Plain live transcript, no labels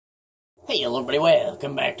Hey, hello everybody,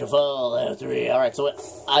 welcome back to Fallout 3. Alright, so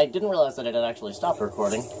I didn't realize that it had actually stopped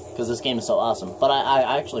recording, because this game is so awesome. But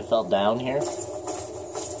I actually fell down here.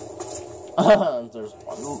 There's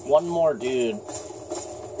one more dude.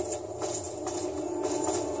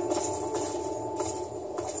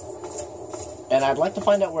 And I'd like to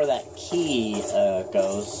find out where that key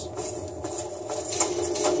goes.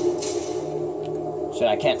 Shit,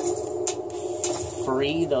 I can't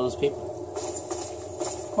free those people.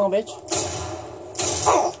 Come on, bitch.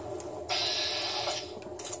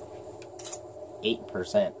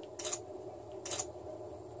 8%.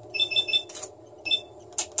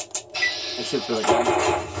 I shoot for the gun.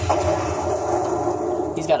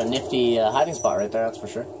 He's got a nifty hiding spot right there, that's for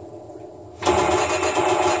sure.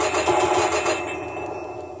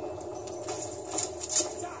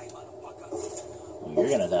 You're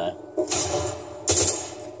gonna die.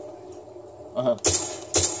 Uh-huh.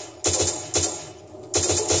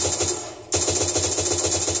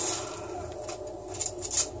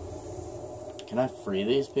 Can I free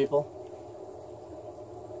these people?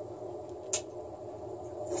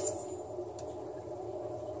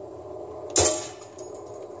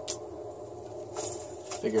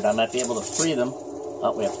 Figured I might be able to free them.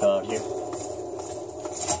 Oh, we have to go out here.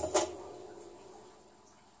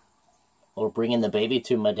 Or bring in the baby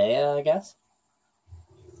to Medea, I guess?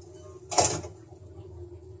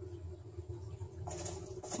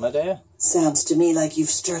 Medea? Sounds to me like you've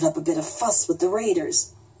stirred up a bit of fuss with the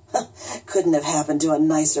raiders. Couldn't have happened to a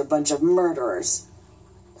nicer bunch of murderers.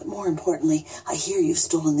 But more importantly, I hear you've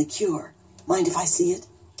stolen the cure. Mind if I see it?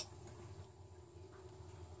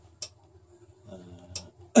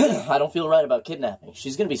 I don't feel right about kidnapping.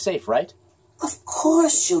 She's gonna be safe, right? Of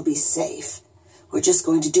course she'll be safe. We're just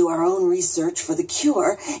going to do our own research for the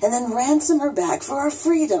cure and then ransom her back for our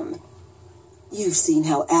freedom. You've seen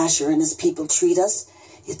how Asher and his people treat us.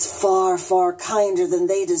 It's far, far kinder than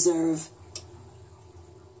they deserve.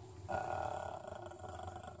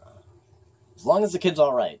 As long as the kid's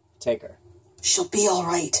alright, take her. She'll be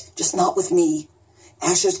alright, just not with me.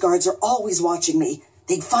 Asher's guards are always watching me.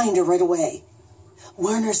 They'd find her right away.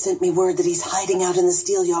 Werner sent me word that he's hiding out in the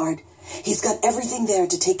steel yard. He's got everything there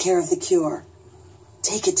to take care of the cure.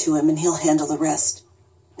 Take it to him and he'll handle the rest.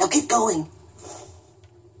 Now get going.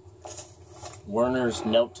 Werner's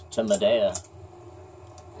note to Medea.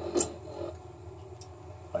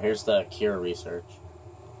 Oh, here's the cure research.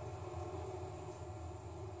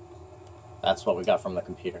 That's what we got from the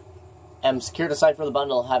computer. Secured a site for the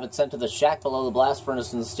bundle. Have it sent to the shack below the blast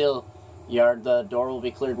furnace in the steel yard. The door will be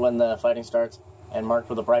cleared when the fighting starts and marked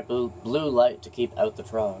with a bright blue light to keep out the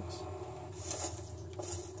trogs.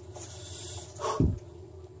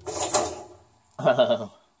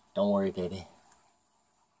 Don't worry, baby.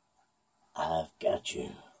 I've got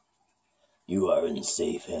you. You are in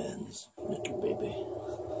safe hands, little baby.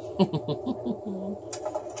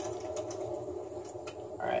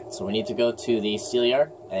 Alright, so we need to go to the steel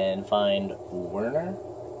yard and find Werner.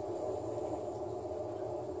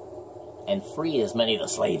 And free as many of the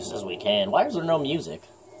slaves as we can. Why is there no music?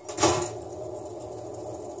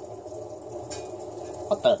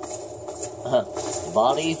 What the?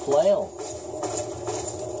 Body flail.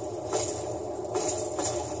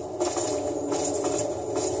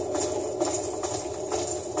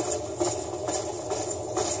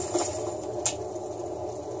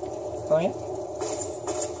 Oh yeah?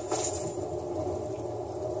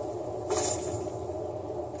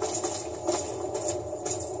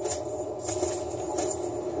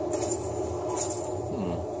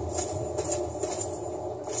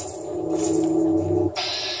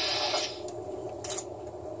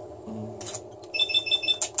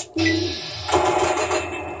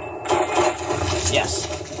 Yes.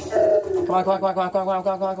 Come on, come on, come on, come on, come on,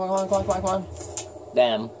 come on, come on, come on, come on, come on.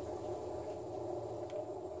 Damn.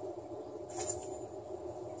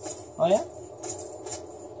 Oh yeah?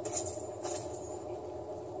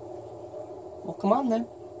 Well, come on then.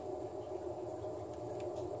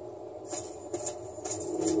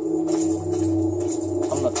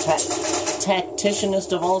 I'm the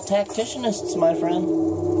tacticianist of all tacticianists, my friend.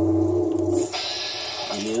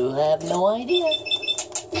 You have no idea.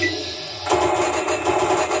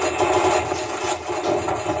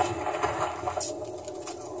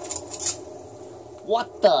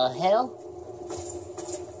 What the hell?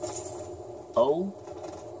 Oh.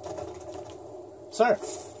 Sir.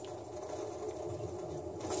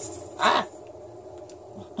 Ah!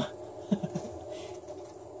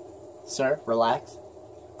 Sir, relax.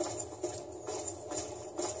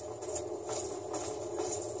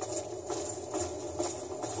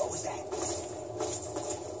 What was that?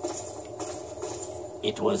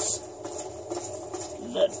 It was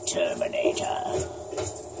the Terminator.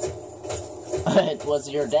 It was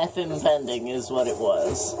your death impending, is what it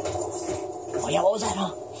was. Oh yeah, what was that,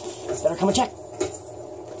 huh? Better come and check.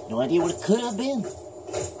 No idea what it could have been.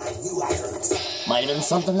 Might have been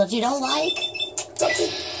something that you don't like.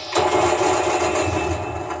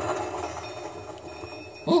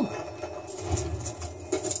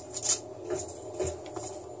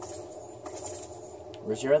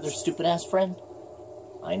 Where's your other stupid-ass friend?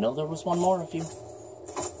 I know there was one more of you.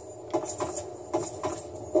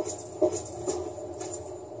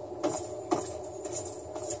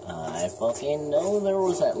 I fucking know there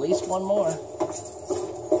was at least one more.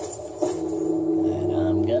 And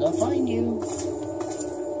I'm gonna find you.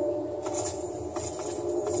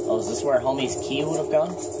 Oh, is this where homie's key would have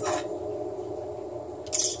gone?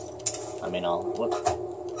 I mean,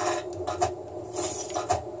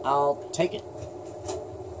 I'll take it.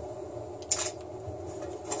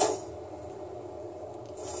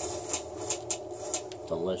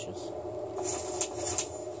 Delicious.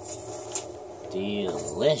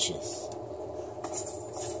 Delicious.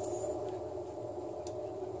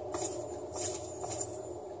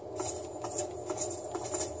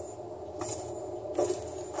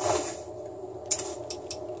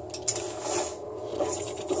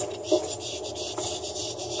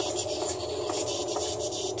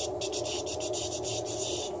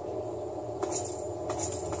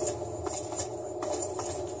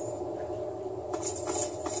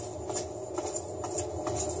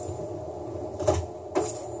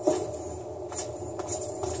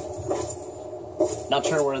 Not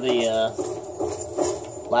sure where the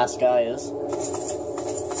last guy is.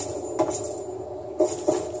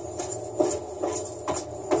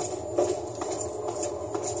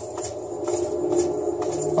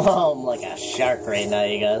 Oh, I'm like a shark right now,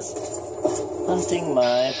 you guys. Hunting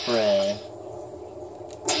my prey.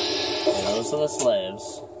 Those are the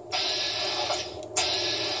slaves.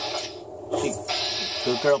 She,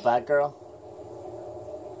 good girl, bad girl?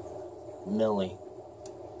 Millie.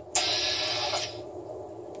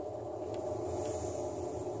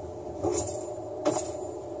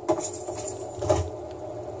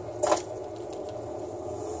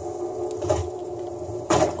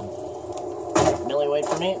 Wait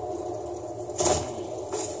for me.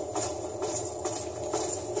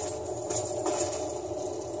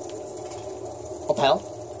 What the hell?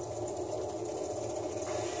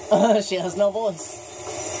 She has no voice.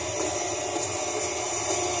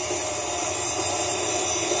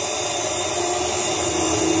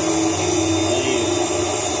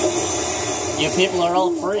 You people are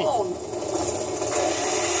all free.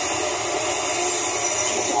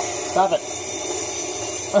 Stop it.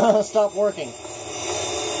 Stop working.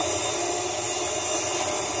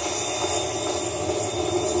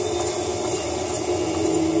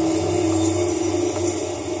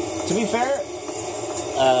 To be fair,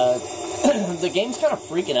 the game's kind of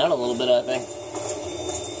freaking out a little bit, I think.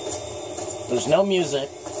 There's no music.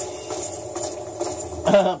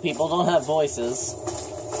 People don't have voices.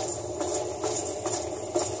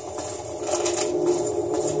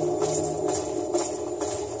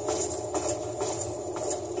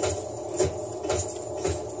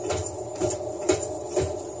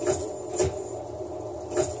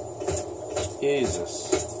 Jesus.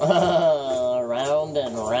 Round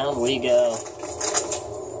and round we go.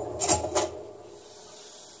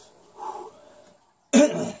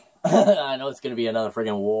 I know it's going to be another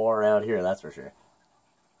friggin' war out here, that's for sure.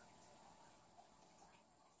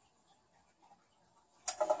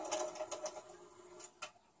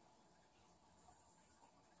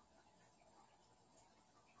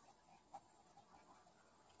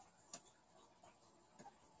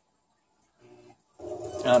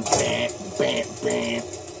 Bam, bam, bam.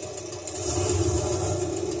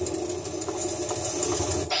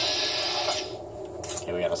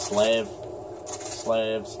 Okay, we got a slave.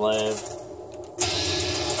 Slave, slave.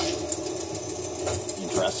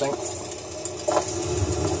 Interesting.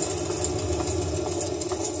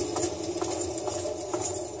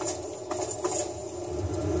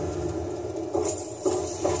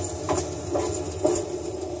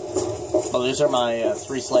 Oh, these are my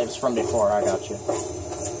 3 slaves from before. I got you.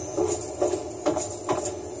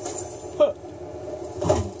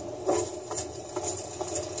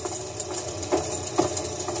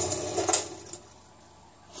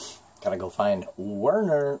 Gotta go find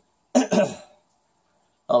Werner.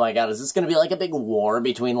 Oh my god, is this gonna be like a big war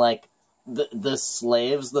between, like, the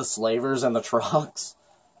slaves, the slavers, and the trucks?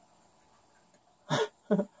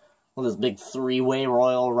 Well, this big 3-way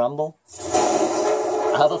Royal Rumble?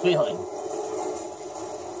 I have a feeling.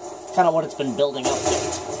 Kind of what it's been building up to.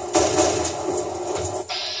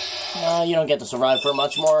 You don't get to survive for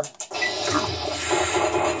much more.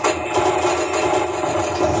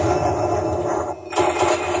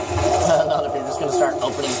 Not if you're just gonna start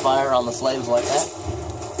opening fire on the slaves like that.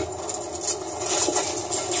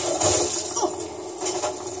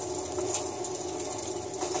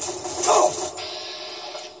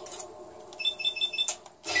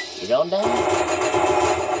 You going down?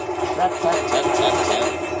 Tap, tap, tap, tap, tap.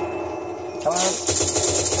 Come on.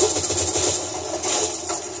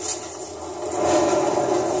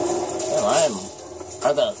 Damn,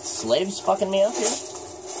 are the slaves fucking me up here?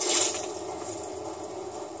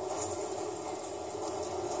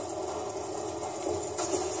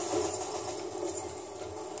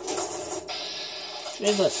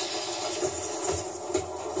 Jesus.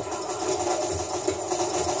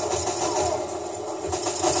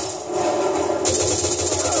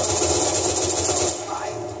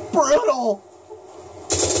 Brutal!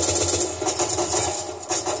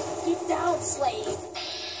 Get down, slave.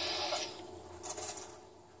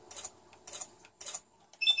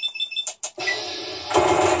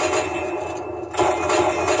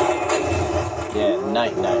 Yeah,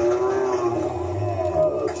 night.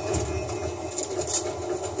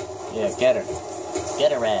 Yeah, get her.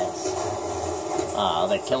 Get her ass. Ah,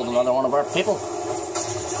 they killed another one of our people.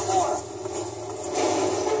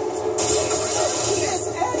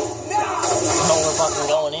 Oh, we're fucking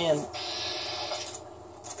going in.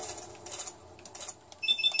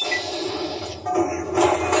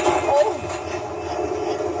 Oh!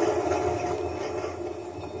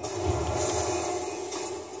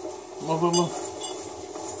 Move.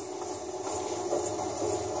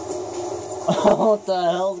 What the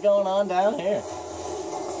hell's going on down here?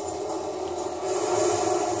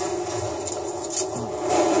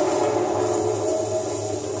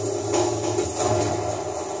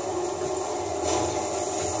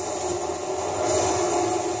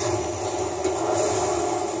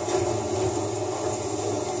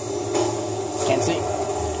 Can't see.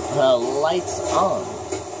 Lights on.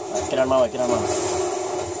 Right, get out of my way, get out of my way.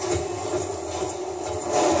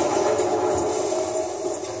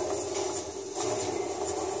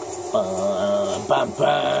 Bam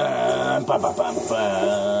bam bam bam bam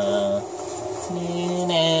bam.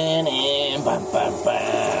 Bam bam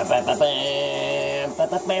bam bam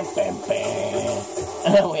bam bam bam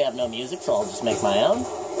bam. We have no music, so I'll just make my own.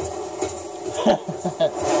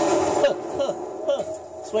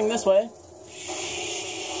 Swing this way.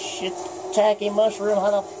 Shit, tacky mushroom.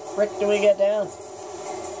 How the frick do we get down?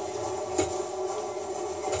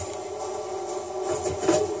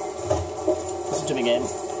 Listen to me, game.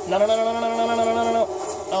 No.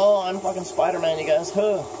 Oh, I'm fucking Spider-Man, you guys.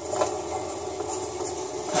 Huh.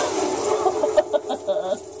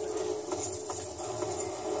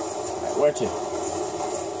 Alright, where to?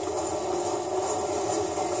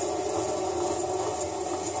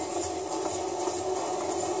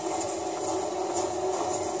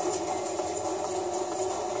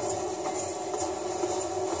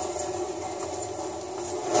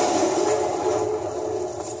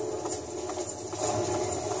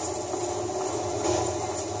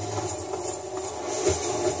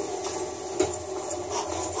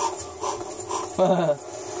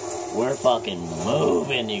 We're fucking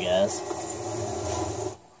moving, you guys.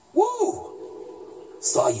 Woo!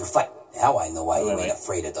 Saw you fight. Now I know why you Wait. ain't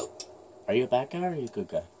afraid of the... Are you a bad guy or are you a good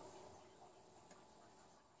guy?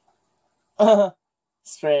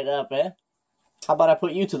 Straight up, eh? How about I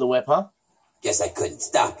put you to the whip, huh? Guess I couldn't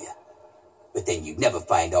stop you. But then you'd never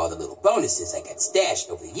find all the little bonuses I got stashed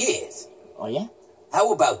over the years. Oh, yeah?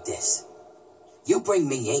 How about this? You bring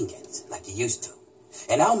me ingots, like you used to.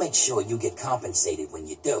 And I'll make sure you get compensated when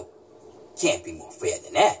you do. Can't be more fair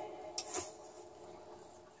than that.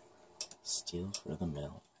 Steal for the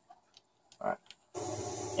mill. Alright.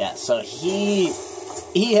 Yeah, so he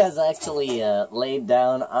has actually laid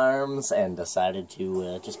down arms and decided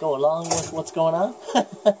to just go along with what's going on.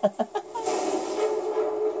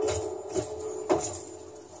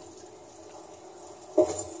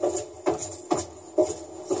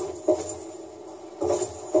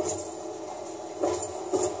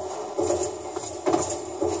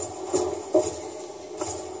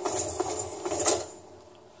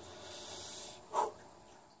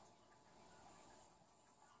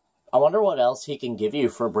 I wonder what else he can give you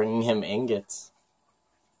for bringing him ingots.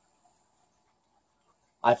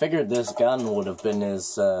 I figured this gun would have been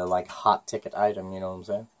his, like, hot ticket item, you know what I'm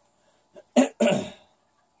saying?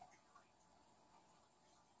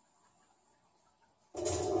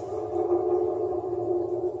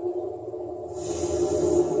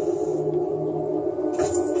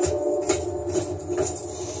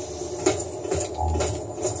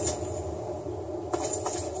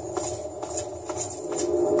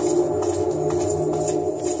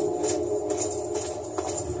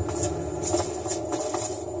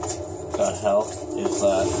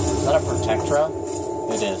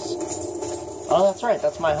 intro? It is. Oh, that's right.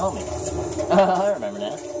 That's my homie. I remember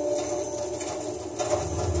now.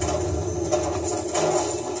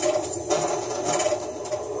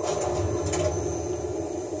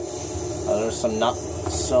 Oh, there's some not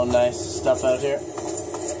so nice stuff out here.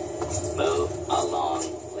 Move along,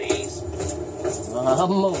 please. I'm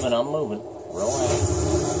moving. Roll ahead.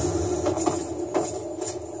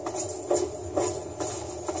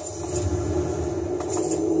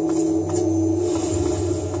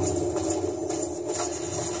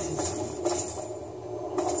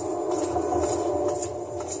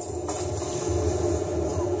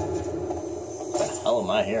 What am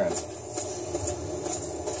I hearing?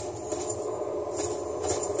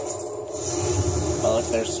 Oh, look,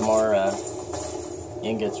 there's some more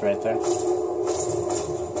ingots right there.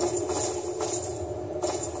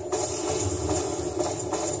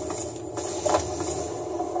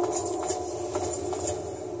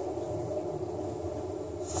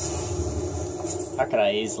 How could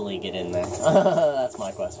I easily get in there? That's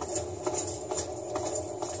my question.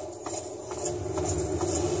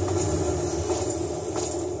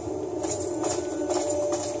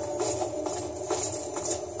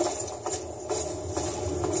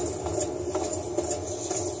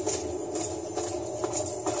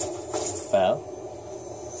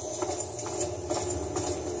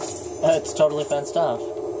 Well, it's totally fenced off.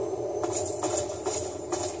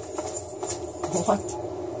 What?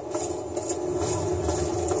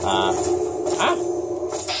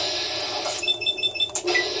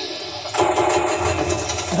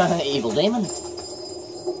 Evil demon.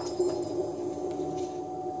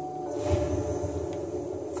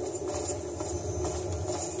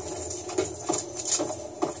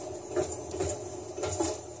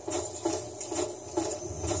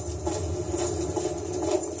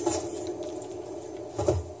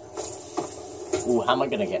 Ooh, how am I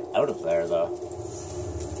gonna get out of there, though?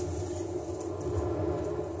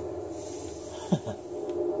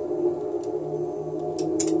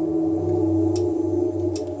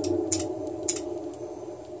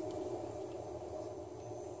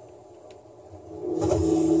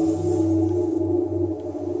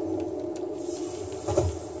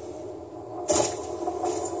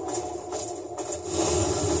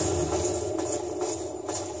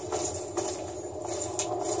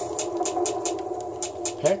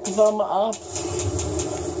 Pick them up.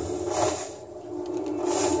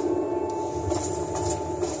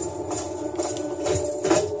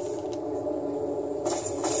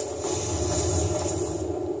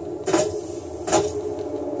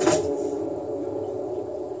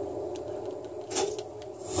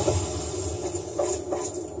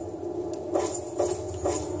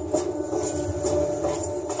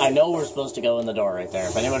 I know we're supposed to go in the door right there,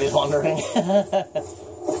 if anybody's wondering.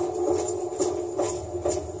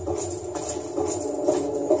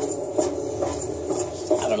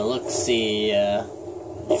 Having a look, see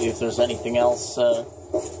maybe if there's anything else, a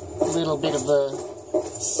little bit of the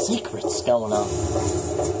secrets going on.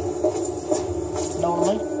 Know what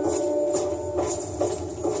I mean?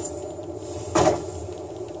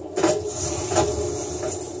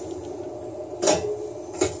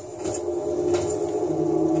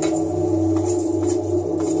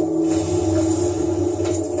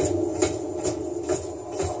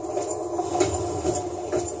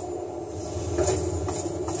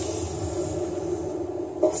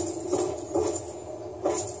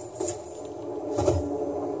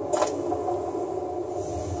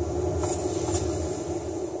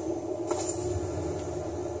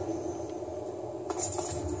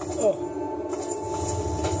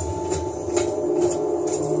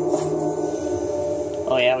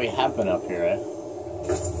 Oh yeah, we have been up here, eh?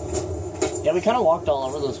 Yeah, we kind of walked all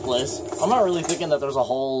over this place. I'm not really thinking that there's a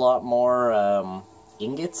whole lot more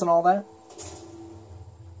ingots and all that.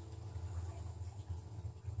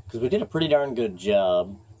 Because we did a pretty darn good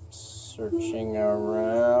job searching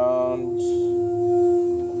around.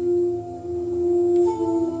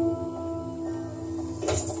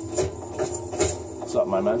 What's up,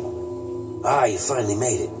 my man? Ah, you finally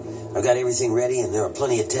made it. I've got everything ready, and there are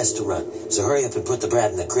plenty of tests to run. So hurry up and put the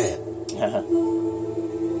brat in the crib.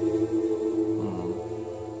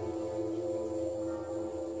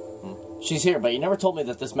 She's here, but you never told me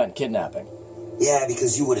that this meant kidnapping. Yeah,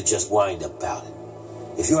 because you would have just whined about it.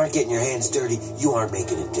 If you aren't getting your hands dirty, you aren't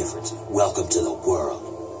making a difference. Welcome to the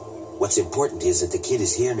world. What's important is that the kid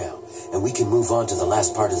is here now, and we can move on to the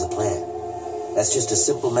last part of the plan. That's just a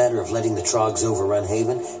simple matter of letting the Trogs overrun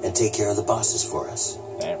Haven and take care of the bosses for us.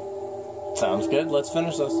 Damn. Sounds good. Let's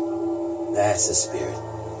finish this. That's the spirit.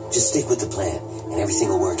 Just stick with the plan, and everything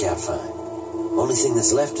will work out fine. Only thing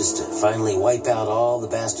that's left is to finally wipe out all the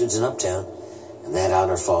bastards in Uptown and that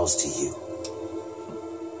honor falls to you.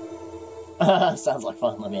 Sounds like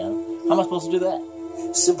fun. Let me know. How am I supposed to do that?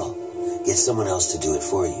 Simple. Get someone else to do it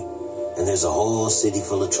for you. And there's a whole city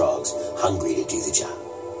full of trogs hungry to do the job.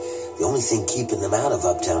 The only thing keeping them out of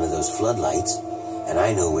Uptown are those floodlights, and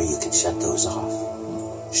I know where you can shut those off.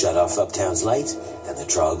 Shut off Uptown's lights, and the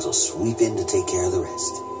trogs will sweep in to take care of the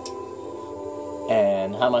rest.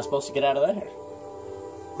 And how am I supposed to get out of there?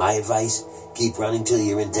 My advice, keep running till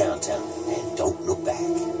you're in downtown, and don't look back.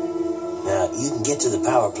 Now, you can get to the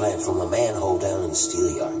power plant from a manhole down in the steel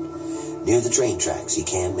yard. Near the train tracks, you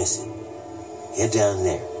can't miss it. Head down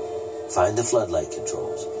there, find the floodlight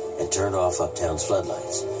controls, and turn off Uptown's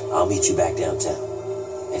floodlights. I'll meet you back downtown.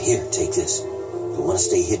 And here, take this. You'll want to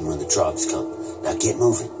stay hidden when the trogs come. Now get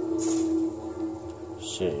moving.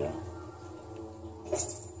 Sure.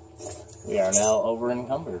 We are now over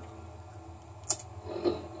encumbered.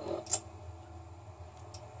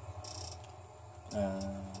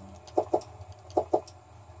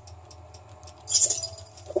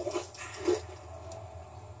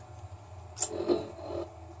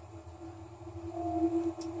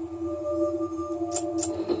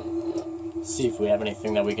 See if we have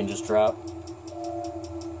anything that we can just drop.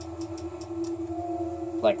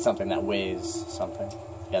 Like something that weighs something.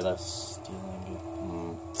 Yeah, the steel ingot.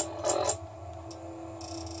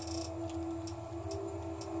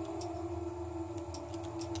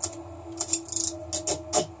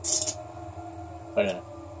 Wait a minute.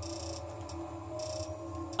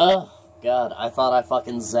 Oh, God. I thought I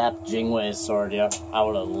fucking zapped Jingwei's sword, yeah. I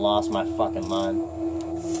would have lost my fucking mind.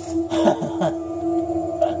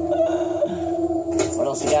 What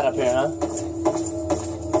else you got up here, huh?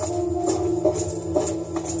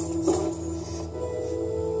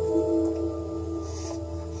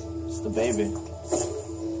 It's the baby.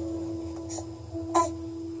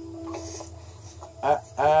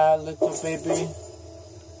 Little baby.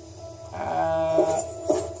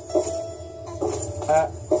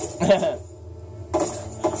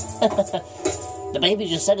 The baby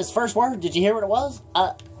just said his first word. Did you hear what it was?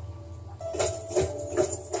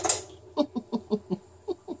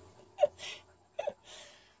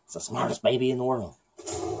 It's the smartest baby in the world.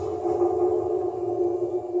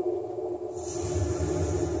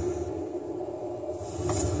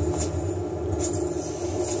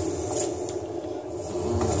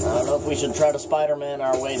 I don't know if we should try to Spider-Man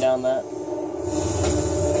our way down that.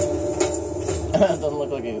 Doesn't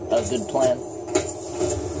look like a good plan.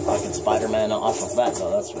 I can Spider-Man off of that, though,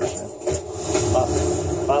 that's for sure. Pop,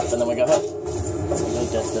 pop, and then we go up.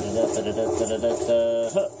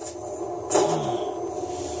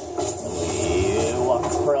 We walk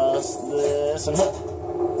across this and hook.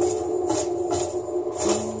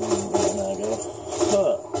 And I go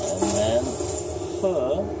hook, and then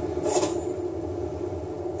hook.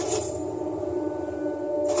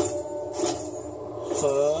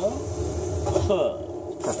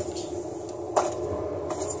 Perfect.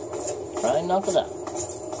 Try not to die.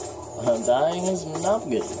 Dying is not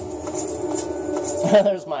good.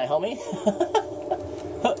 There's my homie.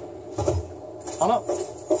 Oh no.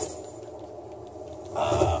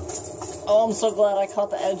 Oh, I'm so glad I caught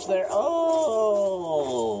the edge there.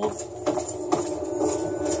 Oh.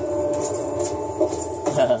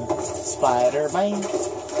 Spider-Man.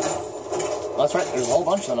 Oh, that's right, there's a whole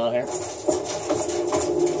bunch of them out here.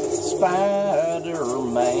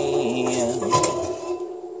 Spider-Man.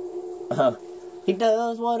 He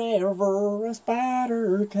does whatever a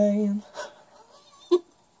spider can.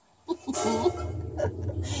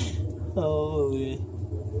 Oh, yeah.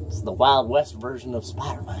 It's the Wild West version of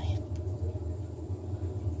Spider-Man.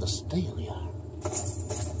 The Steelyard.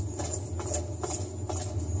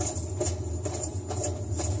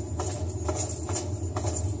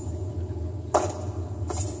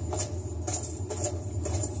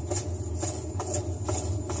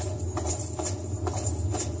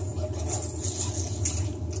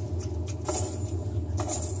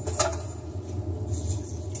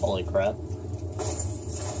 Holy crap.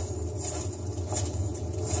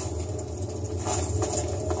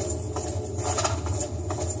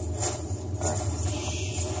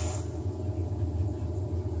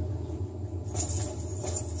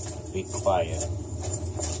 Be quiet.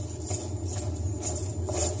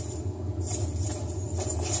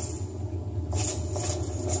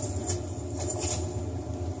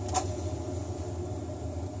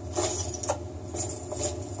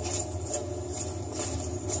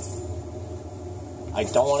 I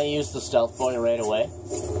don't want to use the stealth boy right away.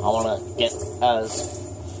 I want to get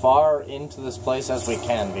as far into this place as we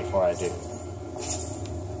can before I do.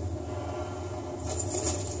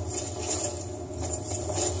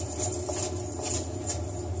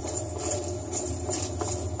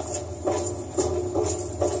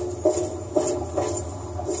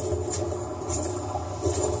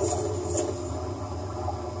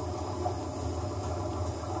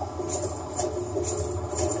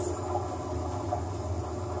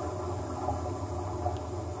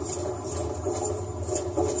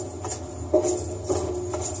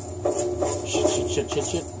 Shit, shit,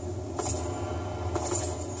 shit.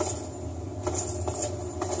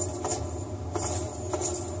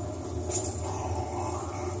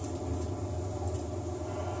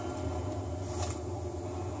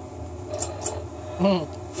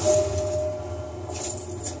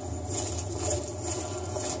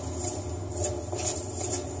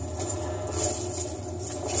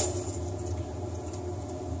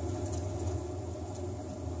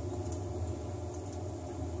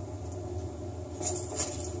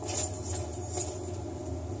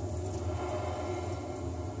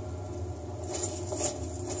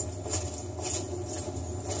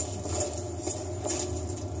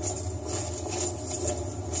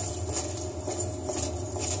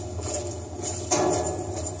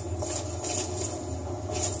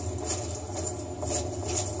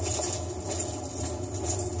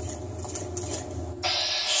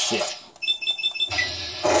 Shit.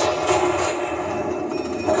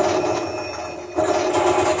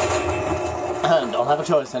 Don't have a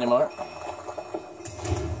choice anymore.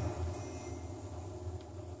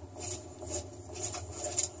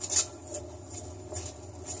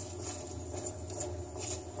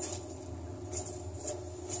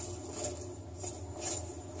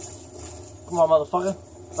 Come on, motherfucker.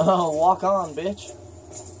 Oh, walk on, bitch.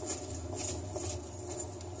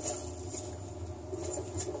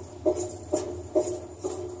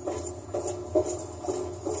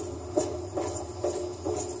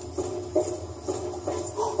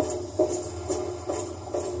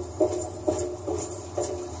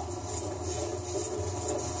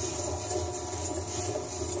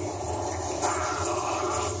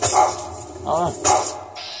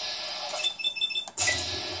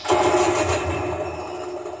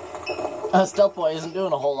 Stealth Boy isn't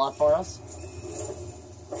doing a whole lot for us.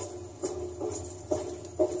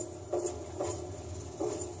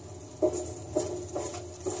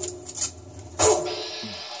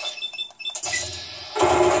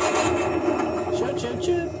 Shoot, shoot,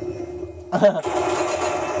 shoot.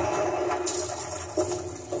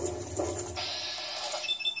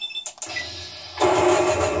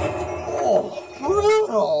 Oh,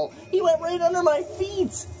 brutal! He went right under my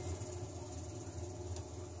feet!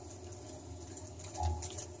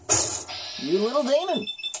 You little demon!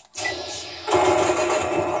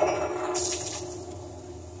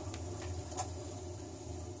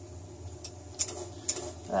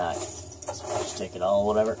 Alright, so I'll just take it all,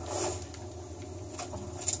 whatever.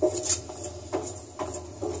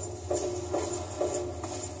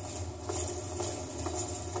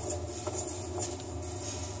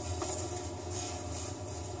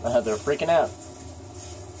 They're freaking out.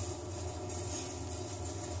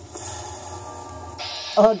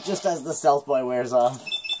 Oh, just as the Stealth Boy wears off.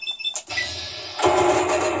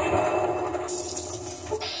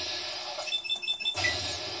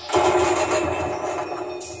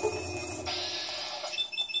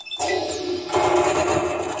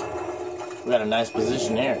 We got a nice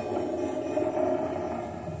position here.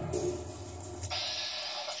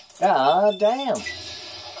 God damn.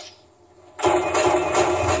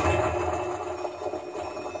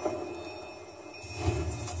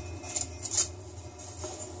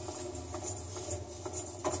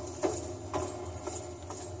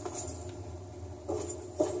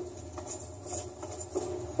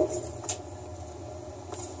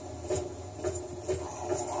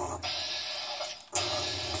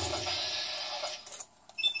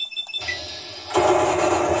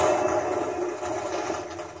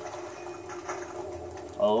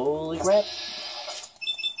 Holy crap.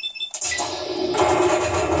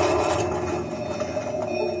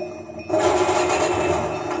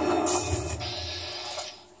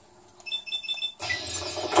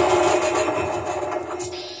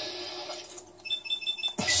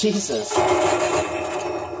 Jesus.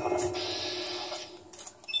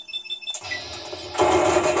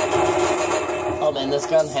 Oh man, this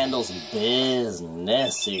gun handles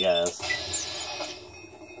business, you guys.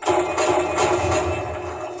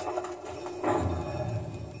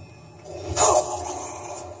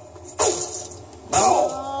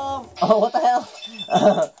 Oh, what the hell?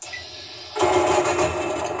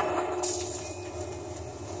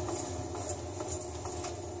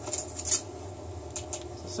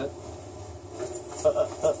 Is this it?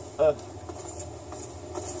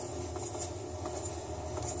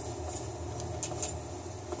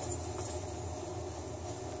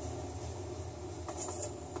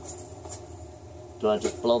 Do I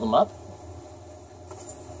just blow them up?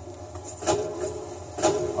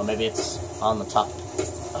 Or maybe it's on the top.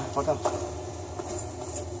 Oh, fuck off.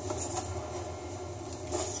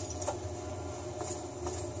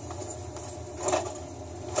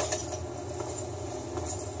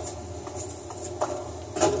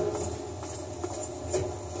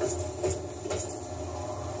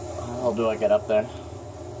 hell do I get up there?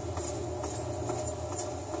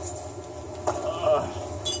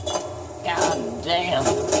 God damn.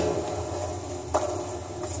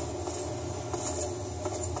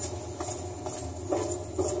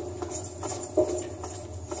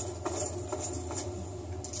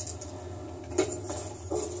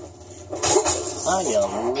 Oh,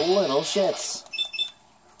 you little shits.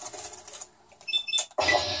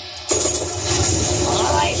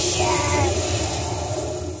 Oh, shit!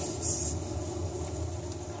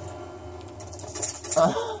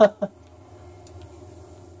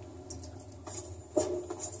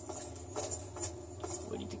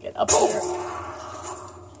 We need to get up there.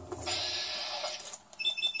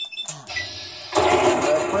 And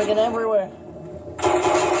they're friggin' everywhere.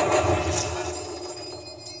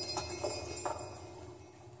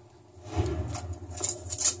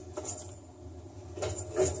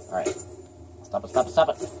 Alright. Stop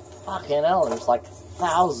it. Fucking hell, there's like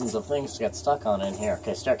thousands of things to get stuck on in here.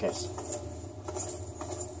 Okay, staircase.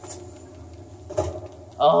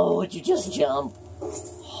 Oh, would you just jump?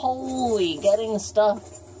 Holy, getting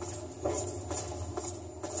stuff.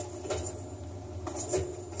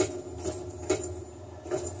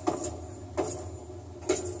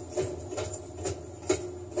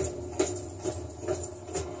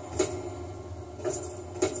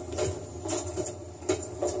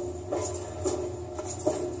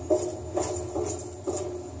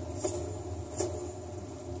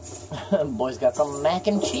 Boy's got some mac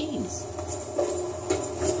and cheese.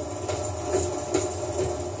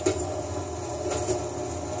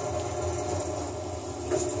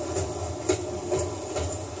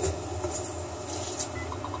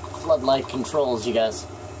 Floodlight controls, you guys.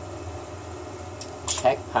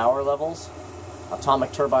 Check power levels.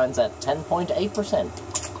 Atomic turbines at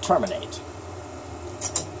 10.8%. Terminate.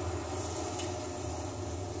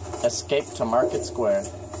 Escape to Market Square.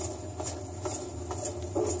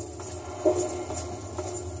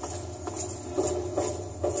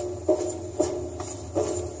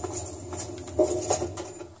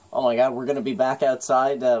 Oh my god, we're gonna be back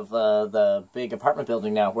outside of the big apartment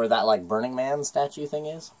building now, where that, like, Burning Man statue thing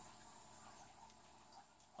is.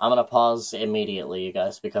 I'm gonna pause immediately, you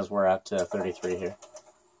guys, because we're at 33 here.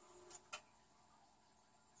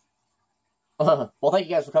 Well, thank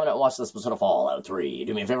you guys for coming out and watching this episode of Fallout 3.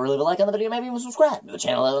 Do me a favor, leave a like on the video, maybe even subscribe to the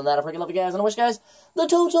channel. Other than that, I freaking love you guys, and I wish you guys the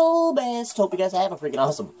total best. Hope you guys have a freaking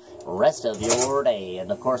awesome rest of your day.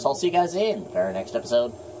 And, of course, I'll see you guys in the very next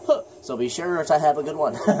episode. So be sure to have a good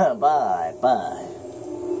one. Bye.